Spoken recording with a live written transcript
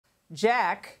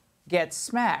Jack gets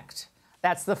smacked.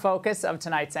 That's the focus of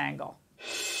tonight's angle.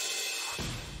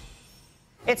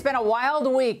 It's been a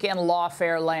wild week in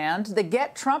lawfare land. The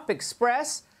Get Trump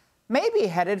Express may be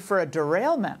headed for a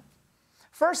derailment.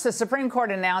 First, the Supreme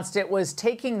Court announced it was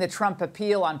taking the Trump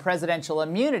appeal on presidential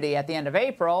immunity at the end of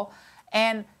April.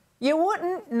 And you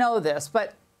wouldn't know this,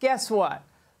 but guess what?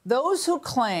 Those who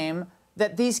claim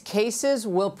that these cases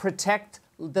will protect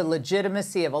the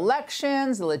legitimacy of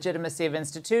elections, the legitimacy of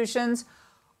institutions,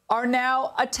 are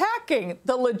now attacking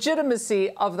the legitimacy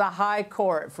of the high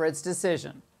court for its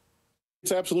decision.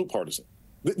 It's absolute partisan.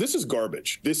 This is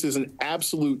garbage. This is an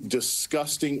absolute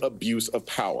disgusting abuse of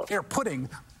power. They're putting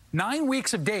 9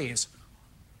 weeks of days,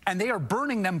 and they are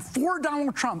burning them for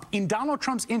Donald Trump in Donald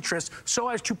Trump's interest so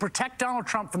as to protect Donald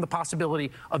Trump from the possibility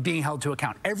of being held to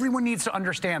account. Everyone needs to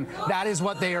understand that is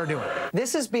what they are doing.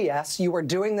 This is BS. You are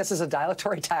doing this as a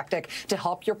dilatory tactic to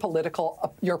help your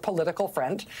political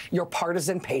friend, your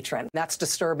partisan patron. That's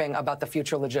disturbing about the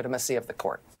future legitimacy of the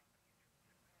court.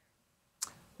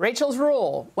 Rachel's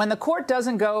rule: when the court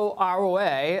doesn't go our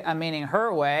way, meaning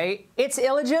her way, it's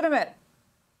illegitimate.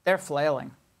 They're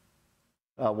flailing.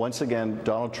 Once again,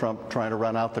 Donald Trump trying to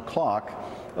run out the clock.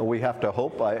 We have to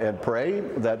hope and pray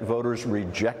that voters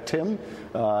reject him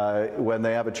when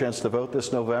they have a chance to vote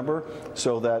this November,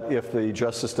 so that if the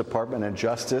Justice Department and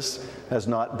justice has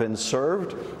not been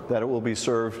served, that it will be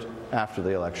served after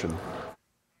the election.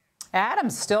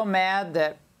 Adam's still mad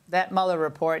that that Mueller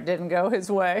report didn't go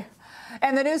his way.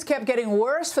 And the news kept getting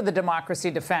worse for the democracy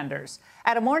defenders.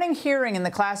 At a morning hearing in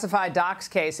the classified docs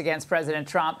case against President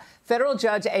Trump, federal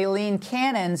judge Aileen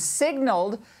Cannon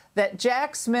signaled that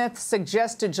Jack Smith's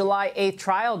suggested July 8th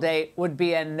trial date would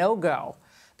be a no-go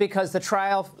because the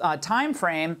trial time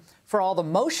frame for all the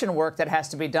motion work that has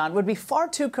to be done would be far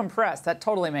too compressed. That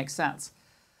totally makes sense.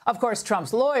 Of course,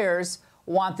 Trump's lawyers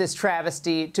want this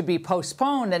travesty to be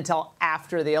postponed until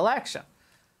after the election.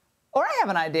 Or I have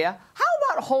an idea.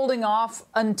 How about holding off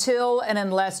until and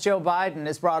unless Joe Biden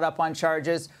is brought up on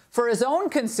charges for his own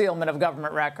concealment of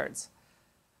government records?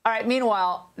 All right,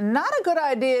 meanwhile, not a good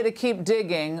idea to keep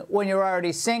digging when you're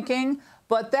already sinking,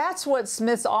 but that's what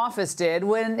Smith's office did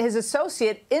when his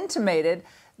associate intimated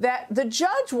that the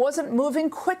judge wasn't moving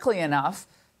quickly enough,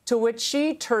 to which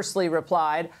she tersely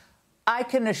replied, "I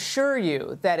can assure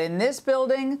you that in this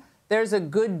building, there's a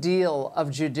good deal of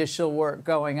judicial work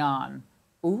going on."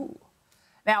 Ooh.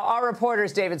 Now, our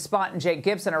reporters David Spont and Jake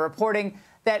Gibson are reporting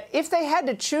that if they had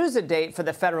to choose a date for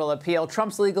the federal appeal,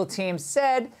 Trump's legal team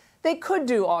said they could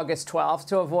do August 12th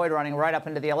to avoid running right up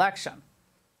into the election.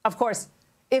 Of course,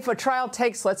 if a trial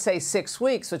takes, let's say, 6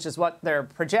 weeks, which is what they're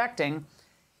projecting,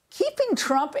 keeping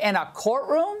Trump in a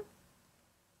courtroom?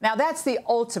 Now, that's the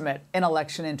ultimate in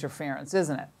election interference,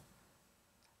 isn't it?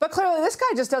 But clearly, this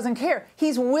guy just doesn't care.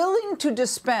 He's willing to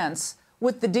dispense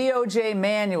with the DOJ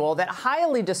manual that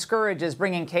highly discourages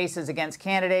bringing cases against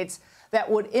candidates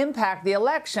that would impact the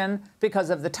election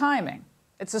because of the timing.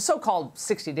 It's a so-called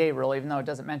 60-day rule, even though it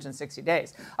doesn't mention 60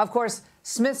 days. Of course,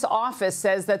 Smith's office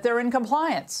says that they're in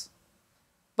compliance.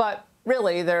 But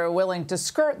really, they're willing to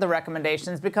skirt the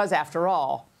recommendations because, after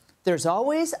all, there's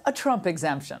always a Trump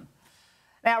exemption.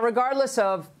 Now, regardless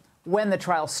of when the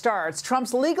trial starts,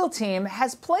 Trump's legal team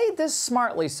has played this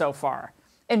smartly so far,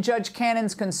 and Judge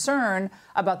Cannon's concern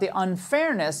about the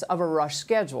unfairness of a rush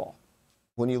schedule.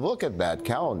 When you look at that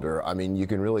calendar, I mean, you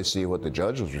can really see what the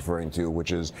judge was referring to,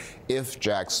 which is if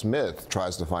Jack Smith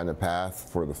tries to find a path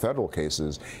for the federal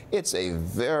cases, it's a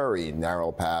very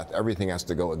narrow path. Everything has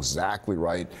to go exactly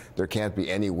right. There can't be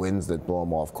any winds that blow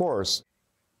him off course.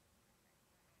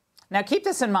 Now, keep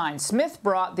this in mind. Smith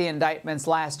brought the indictments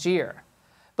last year,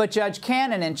 but Judge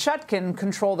Cannon and Chutkan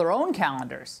control their own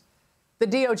calendars. The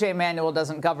DOJ manual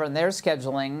doesn't govern their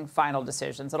scheduling final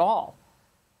decisions at all.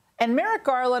 And Merrick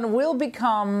Garland will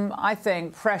become, I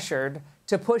think, pressured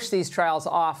to push these trials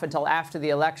off until after the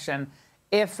election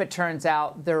if it turns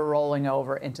out they're rolling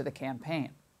over into the campaign.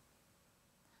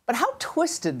 But how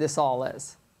twisted this all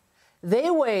is.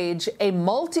 They wage a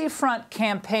multi-front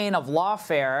campaign of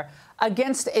lawfare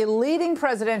against a leading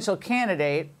presidential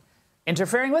candidate,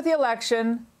 interfering with the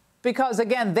election because,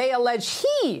 again, they allege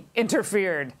he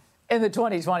interfered in the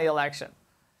 2020 election.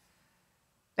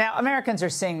 Now, Americans are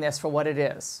seeing this for what it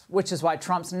is, which is why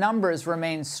Trump's numbers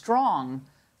remain strong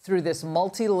through this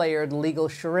multi-layered legal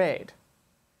charade.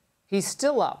 He's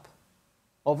still up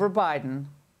over Biden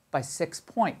by 6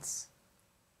 points,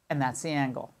 and that's the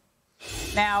angle.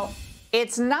 Now,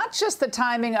 it's not just the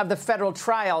timing of the federal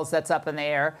trials that's up in the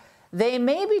air. They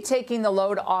may be taking the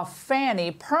load off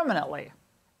Fani permanently,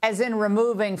 as in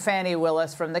removing Fani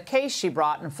Willis from the case she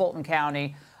brought in Fulton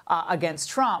County against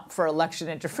Trump for election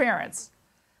interference.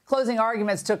 Closing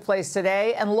arguments took place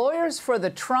today, and lawyers for the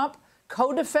Trump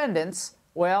co-defendants,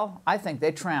 well, I think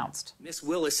they trounced. Miss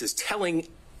Willis is telling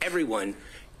everyone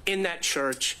in that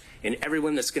church and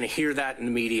everyone that's going to hear that in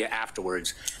the media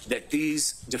afterwards that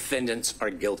these defendants are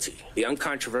guilty. The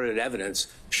uncontroverted evidence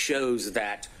shows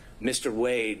that Mr.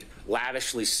 Wade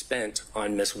lavishly spent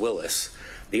on Miss Willis.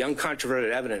 The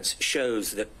uncontroverted evidence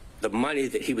shows that the money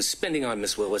that he was spending on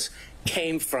Miss Willis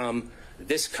came from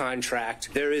this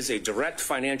contract. There is a direct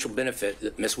financial benefit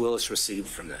that Ms. Willis received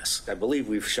from this. I believe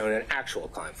we've shown an actual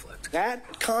conflict.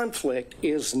 That conflict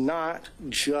is not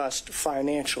just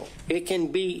financial. It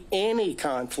can be any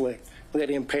conflict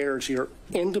that impairs your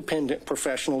independent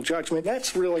professional judgment.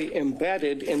 That's really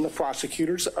embedded in the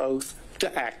prosecutor's oath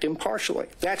to act impartially.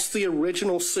 That's the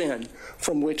original sin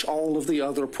from which all of the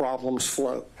other problems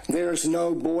flow. There's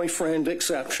no boyfriend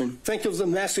exception. Think of the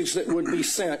message that would be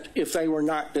sent if they were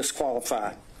not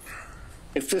disqualified.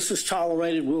 If this is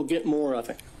tolerated, we'll get more of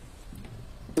it.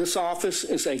 This office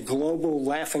is a global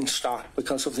laughingstock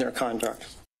because of their conduct.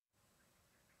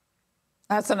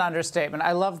 That's an understatement.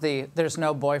 I love the "there's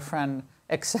no boyfriend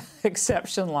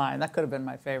exception" line. That could have been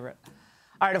my favorite.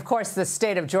 All right, of course, the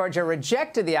state of Georgia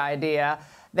rejected the idea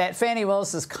that Fani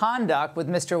Willis's conduct with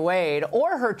Mr. Wade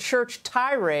or her church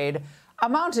tirade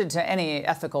amounted to any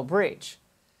ethical breach.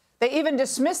 They even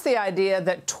dismissed the idea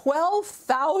that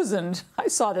 12,000, I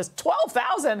saw this,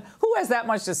 12,000, who has that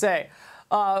much to say,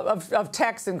 of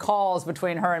texts and calls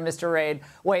between her and Mr.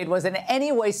 Wade was in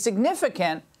any way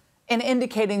significant in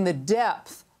indicating the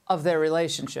depth of their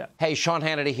relationship. Hey, Sean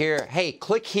Hannity here. Hey,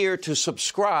 click here to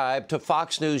subscribe to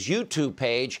Fox News YouTube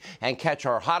page and catch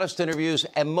our hottest interviews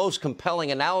and most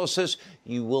compelling analysis.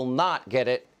 You will not get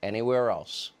it anywhere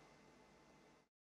else.